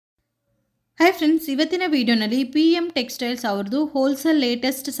Hi friends, ಇವತ್ತಿನ ವಿಡಿಯೋನಲ್ಲಿ PM textiles ಅವ್ರದ್ದು ಹೋಲ್ಸೇಲ್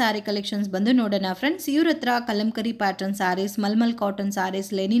ಲೇಟೆಸ್ಟ್ ಸ್ಯಾರಿ ಕಲೆಕ್ಷನ್ಸ್ ಬಂದು ನೋಡೋಣ ಫ್ರೆಂಡ್ಸ್. ಇವ್ರ ಹತ್ರ Kalamkari pattern saris, mulmul cotton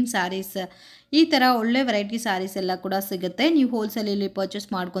saris, Lenin saris, ಈ ಥರ ಒಳ್ಳೆ ವೆರೈಟಿ ಸ್ಯಾರೀಸ್ ಎಲ್ಲ ಕೂಡ ಸಿಗುತ್ತೆ. ನೀವು ಹೋಲ್ಸೇಲಲ್ಲಿ ಪರ್ಚೇಸ್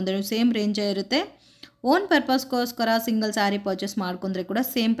ಮಾಡ್ಕೊಂಡ್ರೆ ಸೇಮ್ ರೇಂಜೇ ಇರುತ್ತೆ. ಓನ್ ಪರ್ಪಸ್ಗೋಸ್ಕರ ಸಿಂಗಲ್ ಸ್ಯಾರಿ ಪರ್ಚೇಸ್ ಮಾಡ್ಕೊಂಡ್ರೆ ಕೂಡ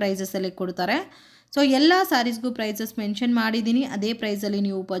ಸೇಮ್ ಪ್ರೈಸಸಲ್ಲಿ ಕೊಡ್ತಾರೆ. ಸೊ ಎಲ್ಲ ಸ್ಯಾರೀಸ್ಗೂ ಪ್ರೈಸಸ್ ಮೆನ್ಷನ್ ಮಾಡಿದ್ದೀನಿ, ಅದೇ ಪ್ರೈಸಲ್ಲಿ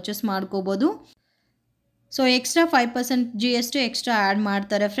ನೀವು ಪರ್ಚೇಸ್ ಮಾಡ್ಕೋಬೋದು. So extra 5% GST extra add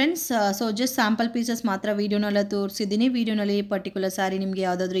ಮಾಡ್ತಾರೆ friends. So just sample pieces ಮಾತ್ರ ವೀಡಿಯೋನೆಲ್ಲ ತೋರಿಸಿದ್ದೀನಿ. ವೀಡಿಯೋನಲ್ಲಿ ಪರ್ಟಿಕ್ಯುಲರ್ ಸ್ಯಾರಿ ನಿಮಗೆ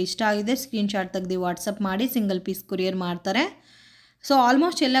ಯಾವುದಾದ್ರೂ ಇಷ್ಟ ಆಗಿದೆ ಸ್ಕ್ರೀನ್ಶಾಟ್ ತೆಗೆದು ವಾಟ್ಸಪ್ ಮಾಡಿ ಸಿಂಗಲ್ ಪೀಸ್ ಕೊರಿಯರ್ ಮಾಡ್ತಾರೆ. ಸೊ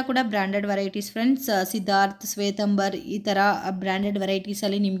ಆಲ್ಮೋಸ್ಟ್ ಎಲ್ಲ ಕೂಡ ಬ್ರ್ಯಾಂಡೆಡ್ ವೆರೈಟೀಸ್ ಫ್ರೆಂಡ್ಸ್. ಸಿದ್ಧಾರ್ಥ್, ಶ್ವೇತಂಬರ್ ಈ ಥರ ಬ್ರ್ಯಾಂಡೆಡ್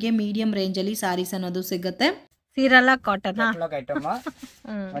ವೆರೈಟೀಸಲ್ಲಿ ನಿಮಗೆ ಮೀಡಿಯಂ ರೇಂಜಲ್ಲಿ ಸ್ಯಾರೀಸ್ ಅನ್ನೋದು ಸಿಗುತ್ತೆ. ಸೀರಲ್ಲ ಕಾಟನ್ ಐಟಮ್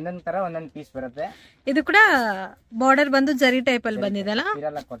ಒಂದೊಂದ್ ತರ ಒಂದೊಂದ್ ಪೀಸ್ ಬರುತ್ತೆ. ಇದು ಕೂಡ ಬಾರ್ಡರ್ ಬಂದು ಜರಿ ಟೈಪಲ್ಲಿ ಬಂದಿದೆಲ್ಲ.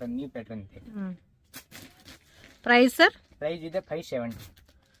 ಸೀರಲ್ಲ cotton new pattern. Price sir? Price ಇದೆ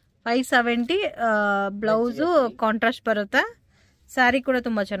 570. ಬ್ಲೌಸು ಕಾಂಟ್ರಾಸ್ಟ್ ಬರುತ್ತೆ. ಸ್ಯಾರಿ ಕೂಡ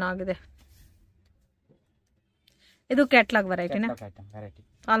ತುಂಬಾ ಚೆನ್ನಾಗಿದೆ. ಇದು ಕ್ಯಾಟ್ಲಾಗ್ ವೆರೈಟಿನಾ?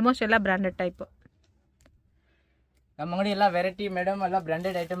 ಆಲ್ಮೋಸ್ಟ್ ಎಲ್ಲ ಬ್ರಾಂಡೆಡ್ ಟೈಪ್. ನಮ್ಮ ಅಂಗಡಿ ಎಲ್ಲ ವೆರೈಟಿ ಮೇಡಮ್, ಎಲ್ಲ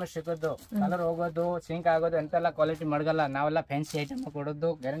ಬ್ರಾಂಡೆಡ್ ಐಟಮ್ ಸಿಗೋದು. ಕಲರ್ ಹೋಗೋದು, ಸಿಂಕ್ ಆಗೋದು ಎಂತೆಲ್ಲ ಕ್ವಾಲಿಟಿ ಮಾಡಲ್ಲ. ನಾವೆಲ್ಲ ಫ್ಯಾನ್ಸಿ ಐಟಮ್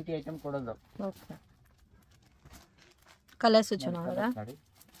ಕೊಡೋದು, ಗ್ಯಾರಂಟಿ ಐಟಮ್ ಕೊಡೋದು. ಕಲರ್ಸ್ ಚೆನ್ನಾಗಿದೆ.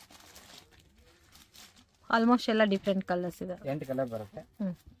 ಆಲ್ಮೋಸ್ಟ್ ಎಲ್ಲ ಡಿಫ್ರೆಂಟ್ ಕಲರ್ಸ್ ಇದೆ. 8 ಕಲರ್ ಬರುತ್ತೆ.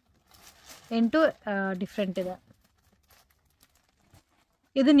 8 ಡಿಫ್ರೆಂಟ್ ಇದೆ.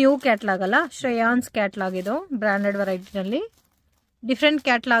 ಇದು ನ್ಯೂ ಕ್ಯಾಟ್ಲಾಗ್ ಅಲ್ಲ, ಶ್ರೇಯಾನ್ಸ್ ಕ್ಯಾಟ್ಲಾಗ್. ಇದು ಬ್ರಾಂಡೆಡ್ ವೆರೈಟಿನಲ್ಲಿ ಡಿಫ್ರೆಂಟ್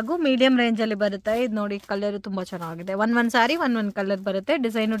ಕ್ಯಾಟ್ಲಾಗು ಮೀಡಿಯಂ ರೇಂಜಲ್ಲಿ ಬರುತ್ತೆ. ಇದು ನೋಡಿ, ಕಲರ್ ತುಂಬ ಚೆನ್ನಾಗಿದೆ. ಒಂದೊಂದು ಸ್ಯಾರಿ ಒಂದೊಂದು ಕಲರ್ ಬರುತ್ತೆ.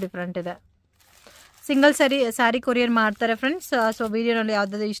 ಡಿಸೈನು ಡಿಫ್ರೆಂಟ್ ಇದೆ. ಸಿಂಗಲ್ ಸ್ಯಾರಿ ಕೊರಿಯರ್ ಮಾಡ್ತಾರೆ ಫ್ರೆಂಡ್ಸ್. ಸೊ ವಿಡಿಯೋನಲ್ಲಿ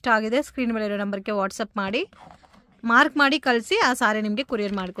ಯಾವುದಾದ್ರು ಇಷ್ಟ ಆಗಿದೆ ಸ್ಕ್ರೀನ್ ಮೇಲೆ ಇರೋ ನಂಬರ್ಗೆ ವಾಟ್ಸಪ್ ಮಾಡಿ ಮಾರ್ಕ್ ಮಾಡಿ ಕಳಿಸಿ, ಆ ಸಾರಿ ನಿಮಗೆ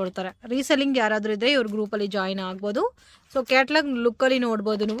ಕೊರಿಯರ್ ಮಾಡಿಕೊಡ್ತಾರೆ. ರೀಸೆಲ್ಲಿಂಗ್ ಯಾರಾದರೂ ಇದ್ದರೆ ಇವ್ರ ಗ್ರೂಪಲ್ಲಿ ಜಾಯಿನ್ ಆಗ್ಬೋದು. ಸೊ ಕ್ಯಾಟ್ಲಾಗ್ ಲುಕ್ಕಲ್ಲಿ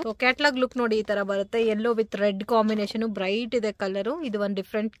ನೋಡ್ಬೋದು ನೀವು. ಸೊ ಕ್ಯಾಟ್ಲಾಗ್ ಲುಕ್ ನೋಡಿ ಈ ಥರ ಬರುತ್ತೆ. Yellow with red combination, bright ಇದೆ ಕಲರು. ಇದು ಒಂದು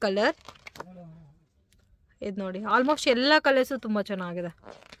ಡಿಫ್ರೆಂಟ್ ಕಲರ್. ಇದು ನೋಡಿ, ಆಲ್ಮೋಸ್ಟ್ ಎಲ್ಲ ಕಲರ್ಸು ತುಂಬ ಚೆನ್ನಾಗಿದೆ.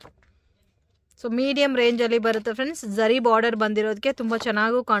 ಸೊ ಮೀಡಿಯಂ ರೇಂಜಲ್ಲಿ ಬರುತ್ತೆ ಫ್ರೆಂಡ್ಸ್. ಜರಿ ಬಾರ್ಡರ್ ಬಂದಿರೋದಕ್ಕೆ ತುಂಬ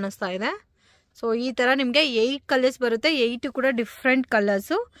ಚೆನ್ನಾಗೂ ಕಾಣಿಸ್ತಾ ಇದೆ. ಸೊ ಈ ಥರ ನಿಮಗೆ 8 ಕಲರ್ಸ್ ಬರುತ್ತೆ. 8 ಕೂಡ different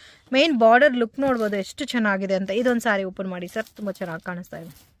colours. Main border look ನೋಡ್ಬೋದು ಎಷ್ಟು ಚೆನ್ನಾಗಿದೆ ಅಂತ. ಇದೊಂದು ಸಾರಿ ಓಪನ್ ಮಾಡಿ ಸರ್, ತುಂಬ ಚೆನ್ನಾಗಿ ಕಾಣಿಸ್ತಾ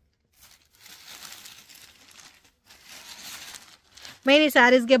ಇದೆ. ಮೇನ್ ಈ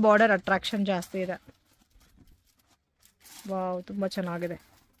ಸ್ಯಾರೀಸ್ಗೆ ಬಾರ್ಡರ್ ಅಟ್ರಾಕ್ಷನ್ ಜಾಸ್ತಿ ಇದೆ. ವಾವ್, ತುಂಬ ಚೆನ್ನಾಗಿದೆ.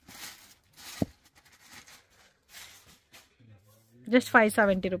 ಜಸ್ಟ್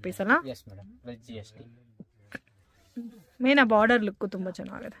 570 ರುಪೀಸ್ ಅಲ್ಲ? ಮೇನ್ ಆ ಬಾರ್ಡರ್ ಲುಕ್ಕು ತುಂಬ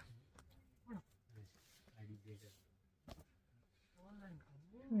ಚೆನ್ನಾಗಿದೆ.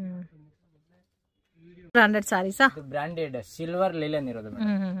 ಬ್ರಾಂಡೆಡ್ ಸ್ಯಾರೀಸಾ? ಬ್ರಾಂಡೆಡ್ ಸಿಲ್ವರ್ ಲಿಲನ್ ಇರೋದು.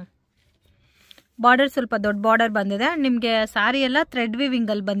 ಬಾರ್ಡರ್ ಸ್ವಲ್ಪ ದೊಡ್ಡ ಬಾರ್ಡರ್ ಬಂದಿದೆ. ನಿಮ್ಗೆ ಸ್ಯಾರಿ ಎಲ್ಲ ಥ್ರೆಡ್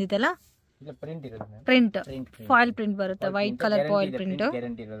ವಿವಿಂಗ್ ಅಲ್ಲಿ ಬಂದಿದೆಲ್ಲ. ಪ್ರಿಂಟ್ ಫಾಯಿಲ್ ಪ್ರಿಂಟ್ ಬರುತ್ತೆ. White colour foil print.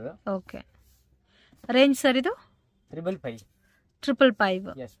 Okay. Range sir ಇದು 555.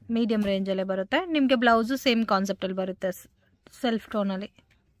 ಮೀಡಿಯಂ ರೇಂಜ್ ಅಲ್ಲೇ ಬರುತ್ತೆ. ನಿಮ್ಗೆ ಬ್ಲೌಸು ಸೇಮ್ ಕಾನ್ಸೆಪ್ಟ್ ಅಲ್ಲಿ ಬರುತ್ತೆ, ಸೆಲ್ಫ್ ಟೋನ್ ಅಲ್ಲಿ.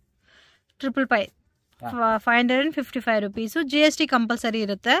 555 ರುಪೀಸು. GST ಕಂಪಲ್ಸರಿ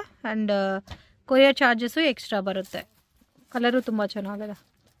ಇರುತ್ತೆ. ಅಂಡ್ ಕೊರಿಯರ್ ಚಾರ್ಜಸ್ಸು ಎಕ್ಸ್ಟ್ರಾ ಬರುತ್ತೆ. ಕಲರು ತುಂಬ ಚೆನ್ನಾಗಿದೆ.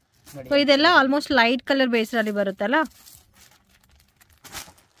 ಸೊ ಇದೆಲ್ಲ ಆಲ್ಮೋಸ್ಟ್ ಲೈಟ್ ಕಲರ್ ಬೇಸ್ನಲ್ಲಿ ಬರುತ್ತಲ್ಲ.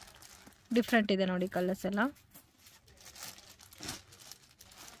 ಡಿಫ್ರೆಂಟ್ ಇದೆ ನೋಡಿ ಕಲರ್ಸ್ ಎಲ್ಲ.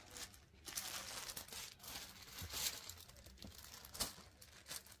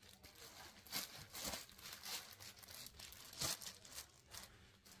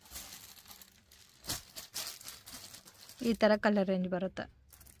 ಈ ಥರ ಕಲರ್ ರೇಂಜ್ ಬರುತ್ತೆ.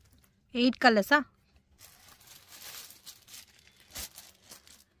 8 ಕಲರ್ಸಾ?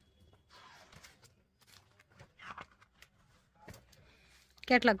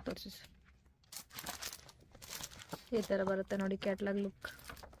 ಕ್ಯಾಟ್ಲಾಗ್ ತೋರಿಸಿ ಸರ್. ಈ ಥರ ಬರುತ್ತೆ ನೋಡಿ catalogue look.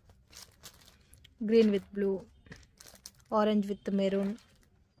 Green with blue, orange with maroon,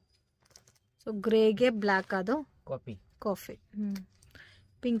 so ಗ್ರೇಗೆ black, ಅದು ಕಾಫಿ,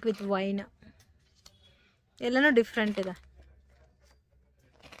 ಪಿಂಕ್ ವಿತ್ ವೈನ್, ಎಲ್ಲನೂ ಡಿಫ್ರೆಂಟ್ ಇದೆ.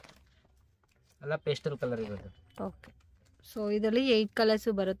 ಎಲ್ಲ ಪೇಸ್ಟಲ್ ಕಲರ್ ಇರೋದು. ಓಕೆ. ಸೊ ಇದರಲ್ಲಿ 8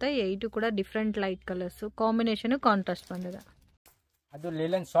 ಕಲರ್ಸು ಬರುತ್ತೆ. 8 ಕೂಡ different light colours. Combination contrast ಬಂದಿದೆ. ಅದು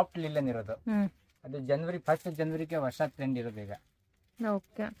ಲಿಲನ್, ಸಾಫ್ಟ್ ಲಿಲನ್ ಇರೋದು. ಅದು ಜನವರಿ 1 ಜನವರಿಗೆ ಹೊಸ ಟ್ರೆಂಡ್ ಇರೋದು ಈಗ.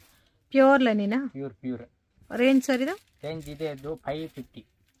 Okay. Pure ಲೆನಿನಾ? Pure. Range sir ಇದು? ರೇಂಜ್ ಇದೆ ಅದು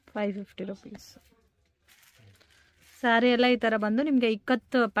 550 ರುಪೀಸ್. ಸ್ಯಾರಿ ಎಲ್ಲ ಈ ಥರ ಬಂದು ನಿಮಗೆ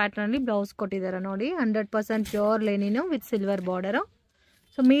ಇಕ್ಕತ್ತು ಪ್ಯಾಟರ್ನಲ್ಲಿ ಬ್ಲೌಸ್ ಕೊಟ್ಟಿದ್ದಾರೆ ನೋಡಿ. 100% pure ಲೆನಿನು with silver border.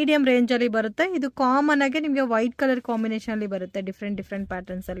 So medium ರೇಂಜಲ್ಲಿ ಬರುತ್ತೆ. ಇದು ಕಾಮನ್ ಆಗಿ ನಿಮಗೆ ವೈಟ್ ಕಲರ್ ಕಾಂಬಿನೇಷನಲ್ಲಿ ಬರುತ್ತೆ, ಡಿಫ್ರೆಂಟ್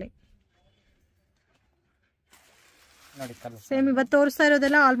ಪ್ಯಾಟರ್ನ್ಸಲ್ಲಿ. ನೋಡಿ ಕಲರ್ ಸೇಮ್ ಇವತ್ತು ತೋರಿಸ್ತಾ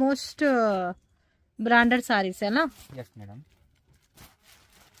ಇರೋದೆಲ್ಲ ಆಲ್ಮೋಸ್ಟ್ ಬ್ರಾಂಡೆಡ್ ಸಾರೀಸ್ ಅಲ್ಲ. Yes madam.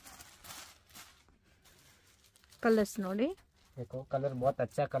 कलर्स ನೋಡಿ. देखो कलर बहुत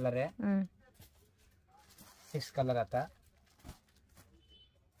अच्छा कलर है. 6 कलर आता.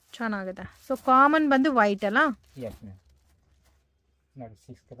 ಚೆನ್ನಾಗಿದೆ. ಸೊ ಕಾಮನ್ ಬಂದು ವೈಟ್ ಅಲ್ಲ. Yes ma'am. ನೋಡಿ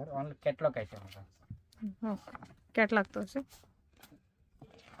 6 ಕಲರ್ ಓನ್ಲಿ ಕ್ಯಾಟಲಾಗ್ ಐಟಮ್ ಅಲ್ಲ. ಓಕೆ ಕ್ಯಾಟಲಾಗ್ ತೋರಿಸಿ.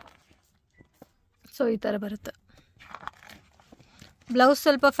 ಸೊ ಈ ತರ ಬರುತ್ತೆ. ಬ್ಲೌಸ್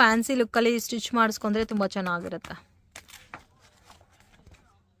ಸ್ವಲ್ಪ ಫ್ಯಾನ್ಸಿ ಲುಕ್ ಅಲ್ಲಿ ಸ್ಟಿಚ್ ಮಾಡಿಸ್ಕೊಂಡ್ರೆ ತುಂಬಾ ಚೆನ್ನಾಗಿರುತ್ತೆ.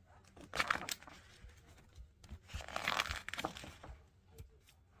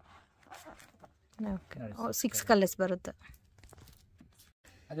 ಓಕೆ 6 ಕಲರ್ಸ್ ಬರುತ್ತೆ.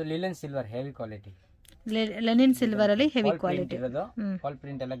 ಅದು linen silver heavy quality. Lenin silver ಅಲ್ಲಿ ಹೆವಿ ಕ್ವಾಲಿಟಿ ಇರೋದು. ಫಾಲ್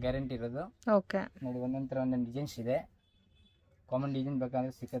ಪ್ರಿಂಟ್ ಎಲ್ಲ ಗ್ಯಾರಂಟಿ ಇರೋದು. ಓಕೆ ನೋಡಿ ಒಂದೊಂದರ ಒಂದೊಂದು ಡಿಸೈನ್ಸ್ ಇದೆ. ಕಾಮನ್ ಡಿಸೈನ್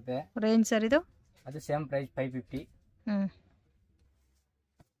ಬೇಕಾದ್ರೆ ಸಿಗುತ್ತೆ. ರೇಂಜ್ ಸರ್ ಇದು? ಅದು same price 550.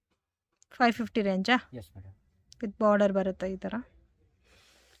 550 ರೇಂಜಾ? Yes madam. With border ಬರುತ್ತೆ ಈ ತರ.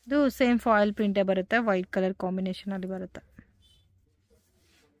 ಇದು ಸೇಮ್ ಫಾಯಿಲ್ ಪ್ರಿಂಟೇ ಬರುತ್ತೆ, ವೈಟ್ ಕಲರ್ ಕಾಂಬಿನೇಷನ್ ಅಲ್ಲಿ ಬರುತ್ತೆ.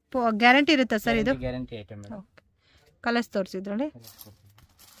 ಗ್ಯಾರಂಟಿ ಇರುತ್ತೆ ಸರ್ ಇದು? Guarantee item madam. Colours ತೋರಿಸಿದ್ರಲ್ಲಿ.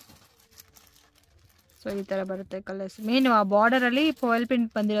 So ಈ ತರ ಬರುತ್ತೆ ಕಲರ್ಸ್. ಮೇನ್ ಆ ಬಾರ್ಡರ್ ಅಲ್ಲಿ ಫಾಯಿಲ್ ಪ್ರಿಂಟ್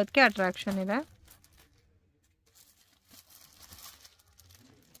ಬಂದಿರೋದಕ್ಕೆ ಅಟ್ರಾಕ್ಷನ್ ಇದೆ.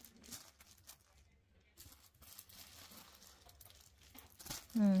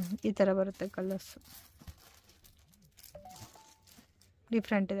 ಈ ತರ ಬರುತ್ತೆ ಕಲರ್ಸ್.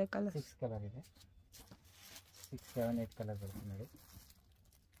 ಡಿಫ್ರೆಂಟ್ ಇದೆ ಕಲರ್. 6 ಕಲರ್ ಇದೆ. 6 7 8 ಕಲರ್ ಬರುತ್ತೆ ನೋಡಿ.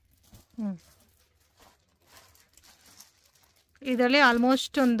 ಇದರಲ್ಲಿ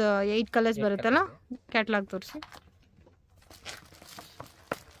ಆಲ್ಮೋಸ್ಟ್ ಒಂದು 8 ಕಲರ್ಸ್ ಬರುತ್ತಲ್ಲ. ಕ್ಯಾಟಲಾಗ್ ತೋರಿಸಿ.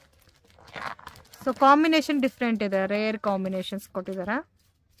 ಸೊ ಕಾಂಬಿನೇಷನ್ ಡಿಫ್ರೆಂಟ್ ಇದೆ, ರೇರ್ ಕಾಂಬಿನೇಷನ್ಸ್ ಕೊಟ್ಟಿದ್ದಾರೆ.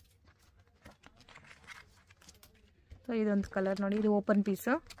 ಸೊ ಇದೊಂದು ಕಲರ್ ನೋಡಿ, ಇದು ಓಪನ್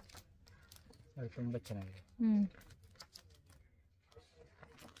ಪೀಸು. ತುಂಬಾ ಚೆನ್ನಾಗಿದೆ.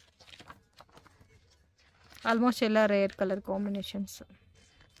 ಆಲ್ಮೋಸ್ಟ್ ಎಲ್ಲ ರೇರ್ ಕಲರ್ ಕಾಂಬಿನೇಷನ್ಸ್.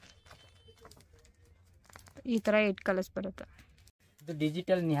 ಈ ತರ 8 ಕಲರ್ಸ್ ಬರುತ್ತೆ. ಇದು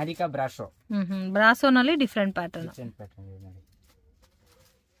digital Niharika brasso. ಬ್ರಾಸೋನಲ್ಲಿ different pattern. Different pattern ಇದೆ ನೋಡಿ.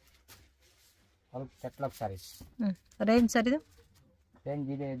 All catalogue saris. Range sir ಇದು? ರೇಂಜ್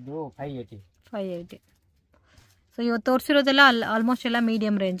ಇದೆ ಇದು 580. 580. ಸೊ ಇವತ್ತು ತೋರಿಸಿರೋದೆಲ್ಲ ಆಲ್ಮೋಸ್ಟ್ ಎಲ್ಲ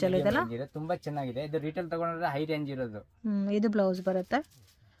ಮೀಡಿಯಂ ರೇಂಜ್ ಅಲ್ಲಿ ಇದೆಲ್ಲ. ತುಂಬಾ ಚೆನ್ನಾಗಿದೆ. ಇದು ರಿಟೇಲ್ ತಗೊಂಡ್ರೆ ಹೈ ರೇಂಜ್ ಇರೋದು. ಇದು ಬ್ಲೌಸ್ ಬರುತ್ತೆ.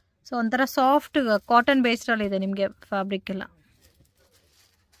 ಸೊ ಒಂಥರ ಸಾಫ್ಟ್ ಕಾಟನ್ ಬೇಸ್ಡ್ ಅಲ್ಲಿ ಇದೆ ನಿಮಗೆ ಫ್ಯಾಬ್ರಿಕ್ ಎಲ್ಲ.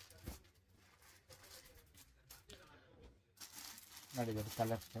 ನೋಡಿ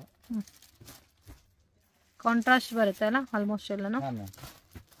ಕಲರ್ಸ್ ಕಾಂಟ್ರಾಸ್ಟ್ ಬರುತ್ತೆ ಅಲ್ಲ ಆಲ್ಮೋಸ್ಟ್ ಎಲ್ಲಾನು.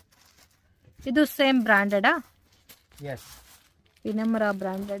 ಇದು ಸೇಮ್ ಬ್ರಾಂಡೆಡಾ? ಎಸ್, ವಿನಮ್ರ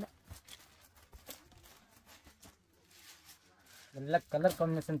ಬ್ರಾಂಡೆಡ್. ಎಲ್ಲ ಕಲರ್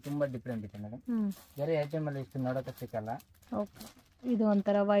ಕಾಂಬಿನೇಷನ್ ತುಂಬಾ ಡಿಫ್ರೆಂಟ್ ಇದೆ ಮೇಡಮ್. ಬೇರೆ ಐಟಮ್ ಅಲ್ಲಿ ಇಷ್ಟು ನೋಡೋಕೆ ಸಿಕ್ಕಲ್ಲ. ಓಕೆ, ಇದು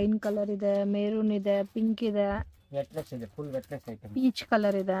ಒಂಥರ ವೈನ್ ಕಲರ್ ಇದೆ, ಮೆರೂನ್ ಇದೆ, ಪಿಂಕ್ ಇದೆ, ವೆಟ್ಲೆಸ್ ಇದೆ, ಫುಲ್ ವೆಟ್ಲೆಸ್ ಐಟಮ್. ಪೀಚ್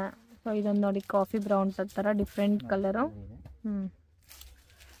ಕಲರ್ ಇದೆ. ಸೊ ಇದೊಂದು ನೋಡಿ ಕಾಫಿ ಬ್ರೌನ್ ತರ ಡಿಫ್ರೆಂಟ್ ಕಲರು.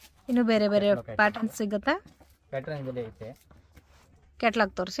 ಇನ್ನು ಬೇರೆ ಬೇರೆ ಪ್ಯಾಟರ್ನ್ ಸಿಗುತ್ತೆ. ಪ್ಯಾಟರ್ನ್ ಇದೆಲ್ಲ ಐತೆ.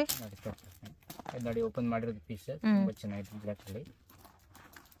 ಕ್ಯಾಟಲಾಗ್ ತೋರಿಸಿ. ನೋಡಿ ಓಪನ್ ಮಾಡಿರೋದು ಪೀಸ್ ತುಂಬಾ ಚೆನ್ನಾಗಿದೆ ಬ್ಲಾಕ್ ಅಲ್ಲಿ.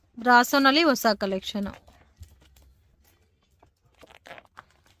 ಬ್ರಾಸೋನಲ್ಲಿ ಹೊಸ ಕಲೆಕ್ಷನ್.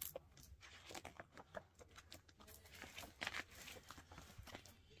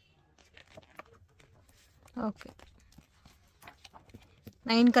 ಓಕೆ,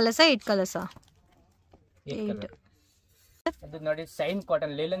 9 ಕಲರ್ಸಾ 8 ಕಲರ್ಸಾ? 8. ಅದು ನೋಡಿ ಸೈನ್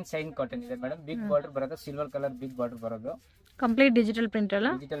ಕಾಟನ್, ಲೇಲನ್ ಸೈನ್ ಕಾಟನ್ ಇದೆ ಮೇಡಮ್. ಬಿಗ್ ಬಾರ್ಡರ್ ಬರೋದು, ಸಿಲ್ವರ್ ಕಲರ್ ಬಿಗ್ ಬಾರ್ಡರ್ ಬರೋದು. ಕಂಪ್ಲೀಟ್ ಡಿಜಿಟಲ್ ಪ್ರಿಂಟ್ ಅಲ್ಲ?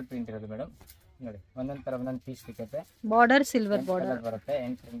 ಡಿಜಿಟಲ್ ಪ್ರಿಂಟ್ ಇರೋದು ಮೇಡಮ್. ನೋಡಿ ಒಂದೊಂದು ತರ ಒಂದೊಂದು ಪೀಸ್ ಸಿಗುತ್ತೆ. ಬಾರ್ಡರ್ ಸಿಲ್ವರ್ ಬಾರ್ಡರ್ ಬರುತ್ತೆ.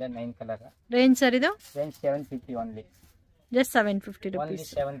 8 ರಿಂದ 9 ಕಲರ್. ರೇಂಜ್ ಸರ್ ಇದು? Range 750 only. Just 750 rupees.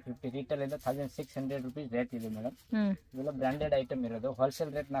 750. Retail ಇಂದ 1600 ರೂಪೀಸ್ ರೇಟ್ ಇದೆ ಮೇಡಮ್. ಇವೆಲ್ಲ ಬ್ರಾಂಡೆಡ್ ಐಟಮ್ ಇರೋದು.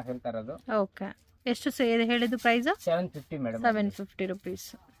 ಹೋಲ್ಸೇಲ್ ರೇಟ್ ನಾವು ಹೇಳ್ತಾ ಇರೋದು. ಓಕೆ, ಎಷ್ಟು ಹೇಳಿದ್ದು ಪ್ರೈಸ್? 750 ಮೇಡಮ್. 750 ರೂಪೀಸ್.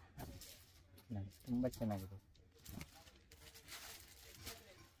 ತುಂಬಾ ಚೆನ್ನಾಗಿದೆ.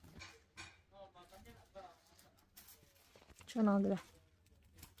 ಚೆನ್ನಾಗಿದೆ,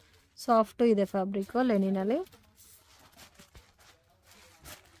 ಸಾಫ್ಟ್ ಇದೆ ಫ್ಯಾಬ್ರಿಕ್ ಲೆನಿನಲ್ಲಿ.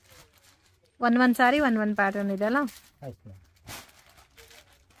 ಒಂದ್ ಸಾರಿ ಒಂದ್ ಪ್ಯಾಟರ್ನ್ ಇದೆ ಅಲ್ಲ.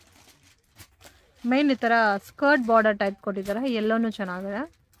 ಮೇನ್ ಈ ತರ ಸ್ಕರ್ಟ್ ಬಾರ್ಡರ್ ಟೈಪ್ ಕೊಟ್ಟಿದ್ದಾರೆ. ಎಲ್ಲೋನು ಚೆನ್ನಾಗಿದೆ.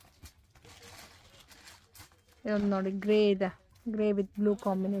 ಇದೊಂದು ನೋಡಿ ಗ್ರೇ ಇದೆ, ಗ್ರೇ ವಿತ್ ಬ್ಲೂ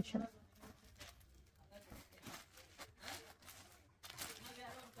ಕಾಂಬಿನೇಷನ್.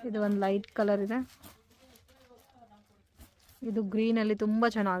 ಇದು ಒಂದು ಲೈಟ್ ಕಲರ್ ಇದೆ. ಇದು ಗ್ರೀನ್ ಅಲ್ಲಿ ತುಂಬಾ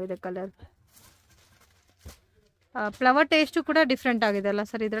ಚೆನ್ನಾಗಿದೆ ಕಲರ್. ಫ್ಲವರ್ ಟೇಸ್ಟ್ ಕೂಡ ಡಿಫ್ರೆಂಟ್ ಆಗಿದೆ ಅಲ್ಲ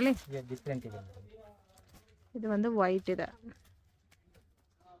ಸರ್ ಇದರಲ್ಲಿ? ಡಿಫ್ರೆಂಟ್ ಇದೆ. ಇದು ಒಂದು ವೈಟ್ ಇದೆ.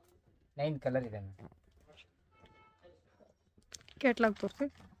 9 ಕಲರ್ ಇದೆ. ಕ್ಯಾಟ್ಲಾಗ್ ತೋರಿಸಿ.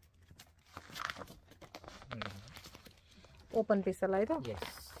 ಓಪನ್ ಪೀಸ್ ಅಲ್ಲ ಇದು?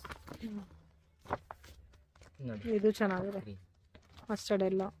 ಇದು ಚೆನ್ನಾಗಿದೆ. ಮಸ್ಟರ್ಡ್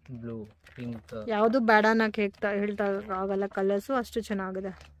ಎಲ್ಲ, ಬ್ಲೂ, ಪಿಂಕ್, ಯಾವುದು ಬೇಡ ಅನ್ನಕ್ಕೆ ಹೇಳ್ತಾ ಆಗಲ್ಲ. ಕಲರ್ಸು ಅಷ್ಟು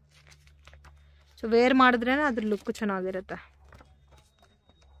ಚೆನ್ನಾಗಿದೆ. ಸೊ ವೇರ್ ಮಾಡಿದ್ರೆ ಅದ್ರ ಲುಕ್ ಚೆನ್ನಾಗಿರುತ್ತೆ.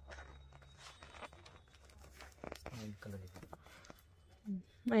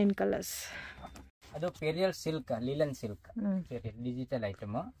 Nine colours. ಅದು ಪೆರಿಯಲ್ ಸಿಲ್ಕ್, ಲೀಲನ್ ಸಿಲ್ಕ್, ಡಿಜಿಟಲ್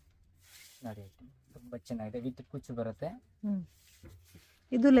ಐಟಮ್ ನೋಡಿ. ತುಂಬಾ ಚೆನ್ನಾಗಿದೆ. ವಿತ್ ಕುಚ್ಚು ಬರುತ್ತೆ.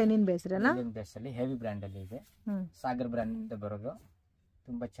 ಇದು ಲೆನಿನ್ ಬೇಸ್ ಅಲ್ಲ? ಲೆನಿನ್ ಬೇಸ್ ಅಲ್ಲಿ ಹೆವಿ ಬ್ರ್ಯಾಂಡ್ ಅಲ್ಲಿ ಇದೆ. ಸಾಗರ್ ಬ್ರ್ಯಾಂಡ್ ಅಂತ ಬರೋದು.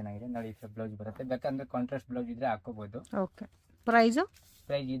 ತುಂಬಾ ಚೆನ್ನಾಗಿದೆ ನೋಡಿ. ಬ್ಲೌಸ್ ಬರುತ್ತೆ. ಬೇಕಂದ್ರೆ ಕಾಂಟ್ರಾಸ್ಟ್ ಬ್ಲೌಸ್ ಇದ್ರೆ ಹಾಕೋಬಹುದು. ಓಕೆ. ಪ್ರೈಸ್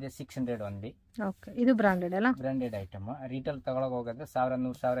ಇದೆ 600 ಓನ್ಲಿ. ಓಕೆ. ಇದು ಬ್ರಾಂಡೆಡ್ ಅಲ್ಲ? Branded item. ರಿಟೇಲ್ ತಗೊಳಕ್ ಹೋಗೋದ್ರೆ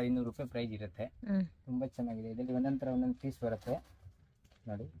 1100 1500 ರೂಪಾಯಿ ಪ್ರೈಸ್ ಇರುತ್ತೆ. ತುಂಬಾ ಚೆನ್ನಾಗಿದೆ. ಇದರಲ್ಲಿ ಒಂದೊಂದು ಪೀಸ್ ಬರುತ್ತೆ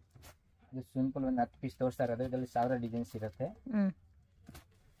ನೋಡಿ. ಇದು ಸಿಂಪಲ್ ಒಂದು 10 ಪೀಸ್ ತೋರಿಸ್ತಾ ಇರೋದು. ಇದರಲ್ಲಿ 1000 ಡಿಸೈನ್ಸ್ ಇರುತ್ತೆ.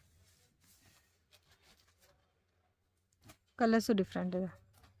 ಕಲರ್ಸು ಡಿಫ್ರೆಂಟ್ ಇದೆ.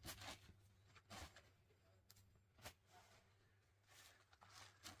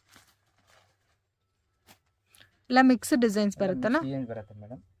 ಎಲ್ಲ ಮಿಕ್ಸ್ ಡಿಸೈನ್ಸ್ ಬರುತ್ತಲ್ಲ? ಡಿಸೈನ್ ಬರುತ್ತೆ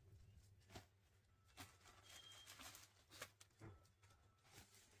ಮೇಡಮ್.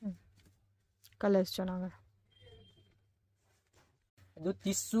 ಕಲರ್ಸ್ ಚೆನ್ನಾಗಿದೆ. ಇದು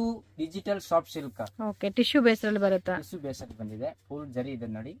tissue digital soft silk. Okay. Tissue base ಅಲ್ಲಿ ಬರುತ್ತೆ. ಟಿಶ್ಯೂ ಬೇಸ್ ಅಲ್ಲಿ ಬಂದಿದೆ. ಫುಲ್ ಜರಿ ಇದೆ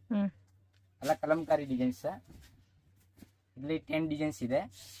ನೋಡಿ. ಎಲ್ಲ ಕಲಂಕಾರಿ ಡಿಸೈನ್ಸ್. ಇಲ್ಲಿ 10 ಡಿಸೈನ್ಸ್ ಇದೆ.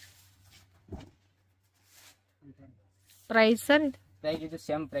 Price sir? ಪ್ರೈಸ್ ಇದು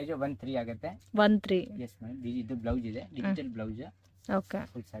ಸೇಮ್ ಪ್ರೈಸ್ 13 ಆಗುತ್ತೆ. 13. Yes madam. ಇದು ಬ್ಲೌಸ್ ಇದೆ, digital blouse. Okay.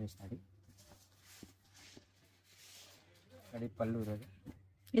 Full saris ನೋಡಿ. ನೋಡಿ ಪಲ್ಲು ಇರೋದು.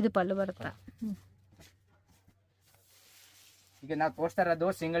 ಇದು ಪಲ್ಲು ಬರುತ್ತೆ. ಈಗ ನಾವು ತೋರಿಸ್ತಾ ಇರೋದು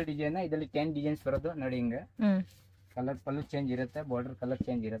ಸಿಂಗಲ್ ಡಿಸೈನ್. ಇದರಲ್ಲಿ 10 ಡಿಸೈನ್ಸ್ ಬರೋದು ನೋಡಿ. ಹಿಂಗೆ ಕಲರ್ ಪಲ್ಲು ಚೇಂಜ್ ಇರುತ್ತೆ, ಬಾರ್ಡರ್ ಕಲರ್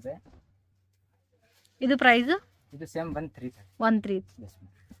ಚೇಂಜ್ ಇರುತ್ತೆ. ಇದು ಪ್ರೈಸ್? ಇದು ಸೇಮ್ 13. 13.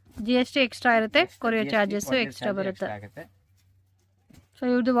 GST ಎಕ್ಸ್ಟ್ರಾ ಇರುತ್ತೆ. ಕೊರಿಯರ್ ಚಾರ್ಜಸ್ ಎಕ್ಸ್ಟ್ರಾ ಬರುತ್ತೆ. ಸೊ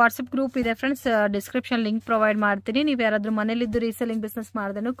ಇವ್ರದ್ದು ವಾಟ್ಸಪ್ ಗ್ರೂಪ್ ಇದೆ ಫ್ರೆಂಡ್ಸ್. ಡಿಸ್ಕ್ರಿಪ್ಷನ್ ಲಿಂಕ್ ಪ್ರೊವೈಡ್ ಮಾಡ್ತೀನಿ. ನೀವು ಯಾರಾದರೂ ಮನೇಲಿದ್ದು ರೀಸೆಲಿಂಗ್ ಬಿಸ್ನೆಸ್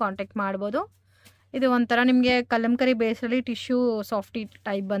ಮಾಡ್ದೇನು ಕಾಂಟ್ಯಾಕ್ಟ್ ಮಾಡ್ಬೋದು. ಇದು ಒಂಥರ ನಿಮಗೆ ಕಲಂಕರಿ ಬೇಸಲ್ಲಿ ಟಿಶ್ಯೂ ಸಾಫ್ಟಿ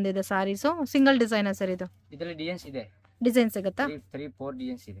ಟೈಪ್ ಬಂದಿದೆ ಸಾರೀಸು. ಸಿಂಗಲ್ ಡಿಸೈನರ್ ಸರ್ ಇದು? ಇದರಲ್ಲಿ ಡಿಸೈನ್ಸ್ ಇದೆ. ಡಿಸೈನ್ ಸಿಗುತ್ತಾ? 3-4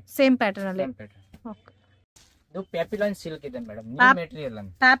 ಡಿಸೈನ್ಸ್ ಇದೆ. ಸೇಮ್ ಪ್ಯಾಟರ್ನ್ ಅಲ್ಲಿ? ಓಕೆ. ಇದು ಪ್ಯಾಪಿಲಾನ್ ಸಿಲ್ಕ್ ಇದೆ ಮೇಡಮ್. ನ್ಯೂ ಮೆಟೀರಿಯಲ್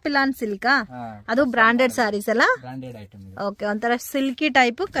ಅಂತ. ಪ್ಯಾಪಿಲಾನ್ ಸಿಲ್ಕ್ ಅದು ಬ್ರಾಂಡೆಡ್ ಸಾರೀಸ್ ಅಲ್ಲ? ಬ್ರಾಂಡೆಡ್ ಐಟಮ್ ಇದೆ. ಓಕೆ. ಒಂಥರ ಸಿಲ್ಕಿ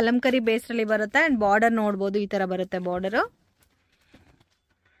ಟೈಪ್ ಕಲಂಕರಿ ಬೇಸ್ ಅಲ್ಲಿ ಬರುತ್ತೆ. ಅಂಡ್ ಬಾರ್ಡರ್ ನೋಡಬಹುದು, ಈ ತರ ಬರುತ್ತೆ ಬಾರ್ಡರ್.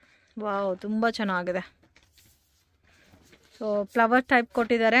 ವಾವ್, ತುಂಬಾ ಚೆನ್ನಾಗಿದೆ. ಸೊ ಫ್ಲವರ್ ಟೈಪ್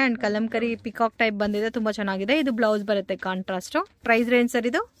ಕೊಟ್ಟಿದ್ದಾರೆ ಅಂಡ್ ಕಲಂಕರಿ ಪಿಕಾಕ್ ಟೈಪ್ ಬಂದಿದೆ. ತುಂಬಾ ಚೆನ್ನಾಗಿದೆ. ಇದು ಬ್ಲೌಸ್ ಬರುತ್ತೆ ಕಾಂಟ್ರಾಸ್ಟ್. ಪ್ರೈಸ್ ರೇಂಜ್ ಸರ್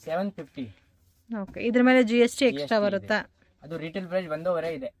ಇದು? 750. ಓಕೆ. ಇದ್ರ ಮೇಲೆ GST ಎಕ್ಸ್ಟ್ರಾ ಬರುತ್ತೆ. ಅದು ರಿಟೇಲ್ ಪ್ರೈಸ್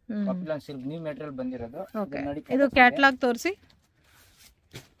 1.5 ಇದೆ. ಪಾಪ್ಯುಲರ್ ಸಿಲ್ಕ್ ನ್ಯೂ ಮೆಟೀರಿಯಲ್ ಬಂದಿರೋದು. ಓಕೆ. ಇದು ಕ್ಯಾಟಲಾಗ್ ತೋರಿಸಿ.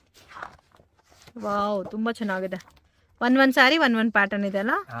 ವಾವ್, ತುಂಬಾ ಚೆನ್ನಾಗಿದೆ. ಒಂದ್ ಸಾರಿ ಒಂದ್ ಪ್ಯಾಟರ್ನ್ ಇದೆ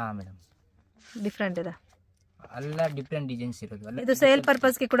ಅಲ್ಲ? ಹಾ ಮೇಡಮ್. ಡಿಫ್ರೆಂಟ್ ಇದೆ. ಎಲ್ಲ ಡಿಫರೆಂಟ್ ಡಿಸೈನ್ಸ್ ಇರೋದು. ಇದು ಸೇಲ್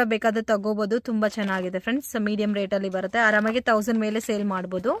ಪರ್ಪಸ್ ಗೆ ಕೂಡ ಬೇಕಾದ್ರೆ ತಗೋಬಹುದು. ತುಂಬಾ ಚೆನ್ನಾಗಿದೆ ಫ್ರೆಂಡ್ಸ್. ಮೀಡಿಯಂ ರೇಟ್ ಅಲ್ಲಿ ಬರುತ್ತೆ. ಆರಾಮಾಗಿ 1000 ಮೇಲೆ ಸೇಲ್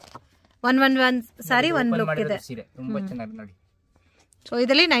ಮಾಡಬಹುದು. ಒಂದ್ ಸಾರಿ ಒಂದ್ ಲುಕ್ ಇದೆ. ತುಂಬಾ ಚೆನ್ನಾಗಿ ನೋಡಿ. ಸೊ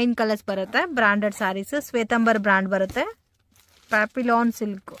ಇದರಲ್ಲಿ 9 ಕಲರ್ಸ್ ಬರುತ್ತೆ. ಬ್ರಾಂಡೆಡ್ ಸಾರೀಸ್. ಶ್ವೇತಾಂಬರ್ ಬ್ರಾಂಡ್ ಬರುತ್ತೆ. ಪ್ಯಾಪಿಲಾನ್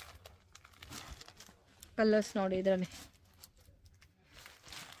ಸಿಲ್ಕ್ ಕಲರ್ಸ್ ನೋಡಿ ಇದರಲ್ಲಿ.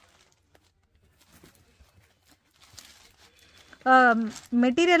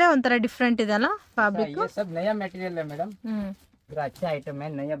 ಮೆಟೀರಿಯಲ್ ಒಂಥರ ಡಿಫ್ರೆಂಟ್ ಇದೆ ಅಲ್ಲ? ಫ್ಯಾಬ್ರಿಕ್ ये सब नया मटेरियल है मैडम. पूरा अच्छा आइटम है,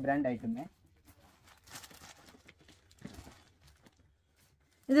 नया ब्रांड आइटम है.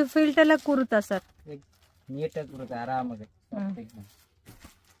 ಇದು ಫಿಲ್ಟ್ ಎಲ್ಲ ಕೂರುತ್ತಾ ಸರ್? ನೀಟಾಗಿ ಕೂರುತ್ತೆ ಆರಾಮಾಗಿ.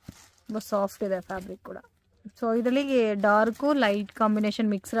 ತುಂಬಾ ಸಾಫ್ಟ್ ಇದೆ ಫ್ಯಾಬ್ರಿಕ್ ಕೂಡ. ಸೊ ಇದರಲ್ಲಿ ಡಾರ್ಕ್ ಲೈಟ್ ಕಾಂಬಿನೇಷನ್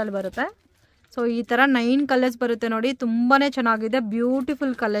ಮಿಕ್ಸರ್ ಬರುತ್ತೆ. ಸೊ ಈ ತರ 9 ಕಲರ್ಸ್ ಬರುತ್ತೆ ನೋಡಿ. ತುಂಬಾನೇ ಚೆನ್ನಾಗಿದೆ.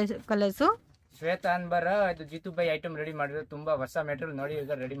 Beautiful colours. ಶ್ವೇತಾಂಬರ ಇದು ಜೀತು ಬೈ ಐಟಮ್ ರೆಡಿ ಮಾಡಿರೋದು. ತುಂಬಾ ಹೊಸ ಮೆಟೀರಿಯಲ್ ನೋಡಿ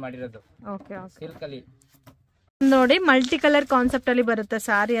ಈಗ ರೆಡಿ ಮಾಡಿರೋದು. ಓಕೆ. ಸಿಲ್ಕ್ ಅಲ್ಲಿ ನೋಡಿ ಮಲ್ಟಿ ಕಲರ್ ಕಾನ್ಸೆಪ್ಟ್ ಅಲ್ಲಿ ಬರುತ್ತೆ.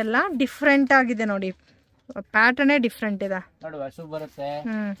 ಸಾರಿ ಎಲ್ಲ ಡಿಫ್ರೆಂಟ್ ಆಗಿದೆ ನೋಡಿ. ಪ್ಯಾಟರ್ನ್ ಡಿಫ್ರೆಂಟ್ ಇದೆ ನೋಡಿ. ಹಸು ಬರುತ್ತೆ,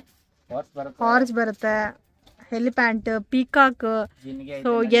 ಹಾರ್ಸ್ ಬರುತ್ತೆ, ಎಲಿಫ್ಯಾಂಟ್, ಪೀಕಾಕ್.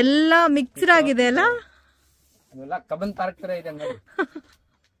 ಸೊ ಎಲ್ಲ ಮಿಕ್ಸ್ಡ್ ಆಗಿದೆ ಅಲ್ಲ? ಅದೆಲ್ಲ ಕಬ್ಬನ್ ಪಾರ್ಕ್ ತರ ಇದೆ ನೋಡಿ.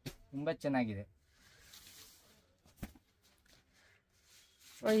 ತುಂಬಾ ಚೆನ್ನಾಗಿದೆ.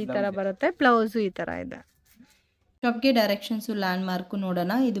 ಈ ತರ ಬರುತ್ತೆ. ಬ್ಲೌಸ್ ಈ ತರ ಇದೆ. ಶಾಪ್ಗೆ ಡೈರೆಕ್ಷನ್ಸ್ ಲ್ಯಾಂಡ್ ಮಾರ್ಕ್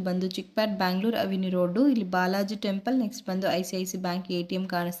ನೋಡೋಣ. ಇದು ಬಂದು ಚಿಕ್ಪೇಟ್ ಬ್ಯಾಂಗ್ಳೂರ್ ಅವಿನಿ ರೋಡು. ಇಲ್ಲಿ ಬಾಲಾಜಿ ಟೆಂಪಲ್, ನೆಕ್ಸ್ಟ್ ಬಂದು ICICI ಬ್ಯಾಂಕ್ ATM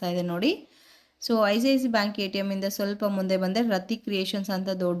ಕಾಣಿಸ್ತಾ ಇದೆ ನೋಡಿ. ಸೊ ICICI ಬ್ಯಾಂಕ್ ATM ಇಂದ ಸ್ವಲ್ಪ ಮುಂದೆ ಬಂದರೆ ರತಿ ಕ್ರಿಯೇಷನ್ಸ್ ಅಂತ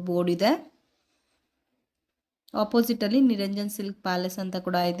ದೊಡ್ಡ ಬೋರ್ಡ್ ಇದೆ. ಆಪೋಸಿಟ್ ಅಲ್ಲಿ ನಿರಂಜನ್ ಸಿಲ್ಕ್ ಪ್ಯಾಲೇಸ್ ಅಂತ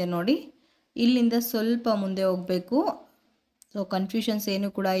ಕೂಡ ಇದೆ ನೋಡಿ. ಇಲ್ಲಿಂದ ಸ್ವಲ್ಪ ಮುಂದೆ ಹೋಗಬೇಕು. ಸೊ ಕನ್ಫ್ಯೂಷನ್ಸ್ ಏನು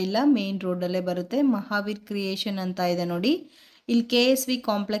ಕೂಡ ಇಲ್ಲ, ಮೇನ್ ರೋಡಲ್ಲೇ ಬರುತ್ತೆ. ಮಹಾವೀರ್ ಕ್ರಿಯೇಷನ್ ಅಂತ ಇದೆ ನೋಡಿ. ಇಲ್ಲಿ K.S.V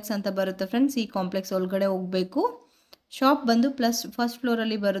ಕಾಂಪ್ಲೆಕ್ಸ್ ಅಂತ ಬರುತ್ತೆ ಫ್ರೆಂಡ್ಸ್. ಈ ಕಾಂಪ್ಲೆಕ್ಸ್ ಒಳಗಡೆ ಹೋಗಬೇಕು. ಶಾಪ್ ಬಂದು ಫಸ್ಟ್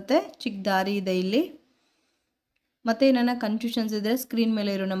ಫ್ಲೋರಲ್ಲಿ ಬರುತ್ತೆ. ಚಿಕ್ಕ ದಾರಿ ಇದೆ ಇಲ್ಲಿ. ಮತ್ತೆ ಏನಾರ ಕನ್ಫ್ಯೂಷನ್ಸ್ ಇದ್ದರೆ ಸ್ಕ್ರೀನ್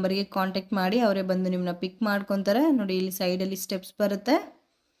ಮೇಲೆ ಇರೋ ನಂಬರ್ಗೆ ಕಾಂಟ್ಯಾಕ್ಟ್ ಮಾಡಿ, ಅವರೇ ಬಂದು ನಿಮ್ಮನ್ನ ಪಿಕ್ ಮಾಡ್ಕೊತಾರೆ. ನೋಡಿ ಇಲ್ಲಿ ಸೈಡಲ್ಲಿ ಸ್ಟೆಪ್ಸ್ ಬರುತ್ತೆ.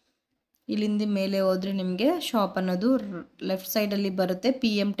 ಇಲ್ಲಿಂದ ಮೇಲೆ ಹೋದರೆ ನಿಮಗೆ ಶಾಪ್ ಅನ್ನೋದು ಲೆಫ್ಟ್ ಸೈಡಲ್ಲಿ ಬರುತ್ತೆ.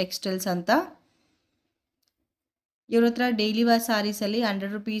 PM ಟೆಕ್ಸ್ಟೈಲ್ಸ್ ಅಂತ. ಇವ್ರ ಹತ್ರ ಡೈಲಿ ವೇರ್ ಸಾರೀಸಲ್ಲಿ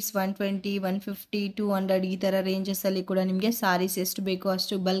 100 rupees, 120, 150, 200 ಈ ಥರ ರೇಂಜಸಲ್ಲಿ ಕೂಡ ನಿಮಗೆ ಸಾರೀಸ್ ಎಷ್ಟು ಬೇಕೋ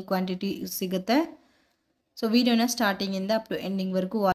ಅಷ್ಟು ಬಲ್ಕ್ ಕ್ವಾಂಟಿಟಿ ಸಿಗುತ್ತೆ. ಸೊ ವಿಡಿಯೋನ ಸ್ಟಾರ್ಟಿಂಗಿಂದ ಅಪ್ ಟು ಎಂಡಿಂಗ್ವರೆಗೂ